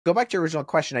go back to your original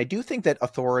question. I do think that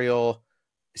authorial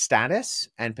status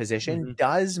and position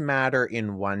does matter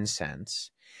in one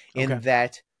sense, in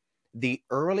that the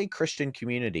early Christian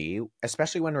community,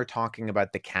 especially when we're talking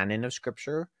about the canon of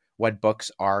Scripture, what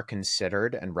books are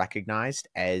considered and recognized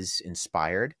as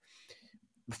inspired,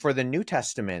 for the New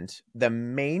Testament, the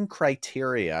main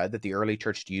criteria that the early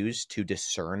church used to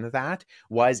discern that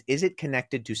was, is it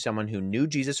connected to someone who knew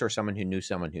Jesus or someone who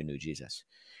knew Jesus?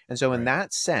 And so in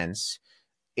that sense,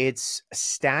 its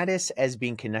status as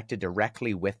being connected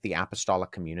directly with the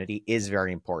apostolic community is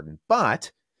very important.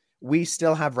 But we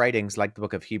still have writings like the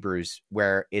book of Hebrews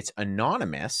where it's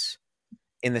anonymous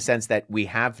in the sense that we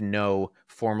have no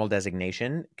formal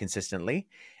designation consistently,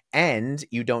 and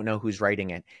you don't know who's writing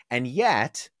it. And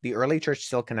yet the early church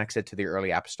still connects it to the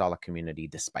early apostolic community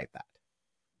despite that.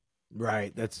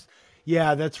 Right. That's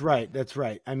right. That's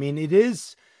right. I mean, it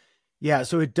is. Yeah.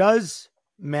 So it does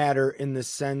matter in the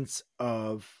sense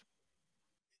of,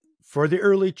 for the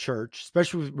early church,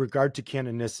 especially with regard to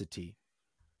canonicity,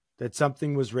 that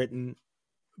something was written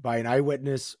by an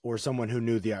eyewitness or someone who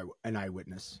knew an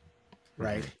eyewitness.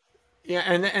 Right. Yeah.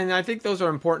 And I think those are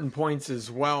important points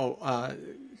as well. A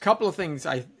couple of things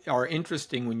are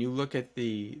interesting when you look at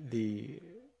the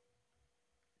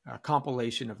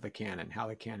compilation of the canon, how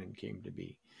the canon came to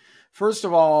be. First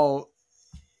of all,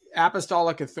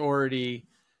 apostolic authority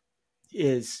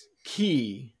is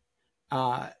key,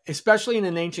 especially in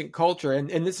an ancient culture. And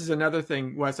this is another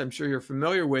thing, Wes, I'm sure you're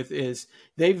familiar with, is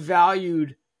they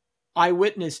valued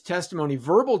eyewitness testimony,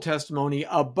 verbal testimony,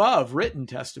 above written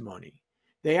testimony.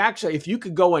 They actually, if you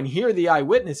could go and hear the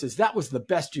eyewitnesses, that was the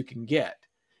best you can get.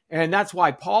 And that's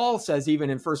why Paul says,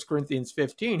 even in 1 Corinthians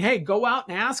 15, hey, go out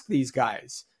and ask these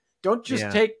guys. Don't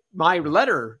just take my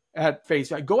letter at face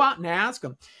value. Go out and ask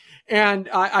them. And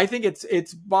I think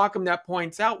it's Bauckham that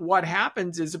points out what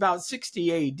happens is about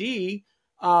 60 AD,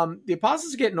 the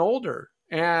apostles are getting older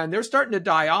and they're starting to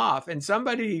die off. And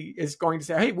somebody is going to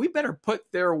say, hey, we better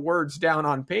put their words down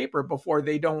on paper before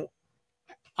they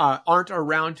aren't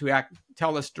around to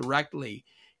tell us directly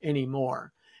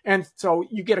anymore. And so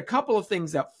you get a couple of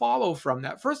things that follow from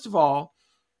that. First of all,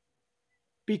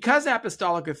 because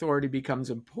apostolic authority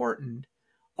becomes important,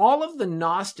 all of the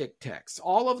Gnostic texts,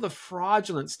 all of the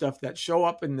fraudulent stuff that show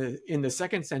up in the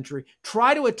second century,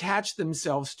 try to attach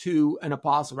themselves to an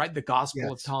apostle, right? The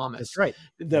Gospel of Thomas, that's right.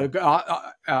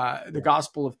 The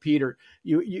Gospel of Peter.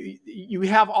 You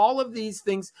have all of these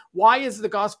things. Why is the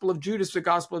Gospel of Judas the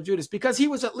Gospel of Judas? Because he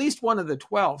was at least one of the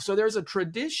 12. So there's a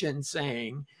tradition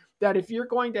saying that if you're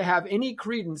going to have any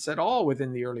credence at all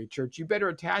within the early church, you better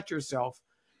attach yourself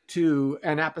to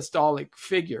an apostolic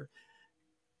figure.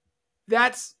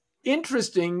 That's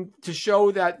interesting to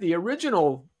show that the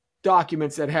original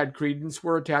documents that had credence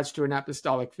were attached to an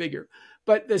apostolic figure.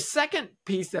 But the second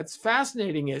piece that's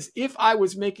fascinating is, if I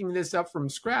was making this up from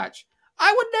scratch,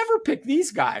 I would never pick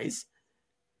these guys.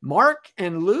 Mark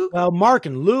and Luke. Well, Mark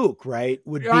and Luke, right,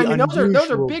 would be unusual.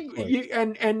 Those are big.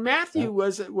 And Matthew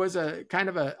was a kind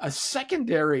of a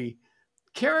secondary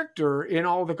character in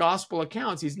all the gospel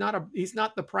accounts. He's not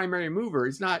the primary mover.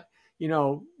 He's not,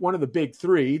 one of the big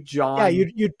three. John. Yeah,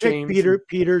 you'd pick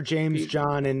Peter, James,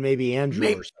 John, and maybe Andrew.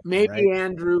 Or something, maybe right?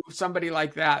 Andrew, somebody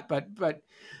like that.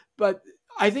 But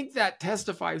I think that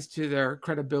testifies to their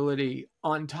credibility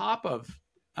on top of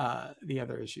the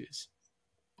other issues.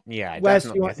 Yeah, Wes,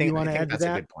 definitely. I think add that's to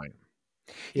that? a good point.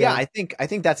 Yeah, I think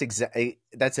that's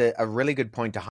a really good point to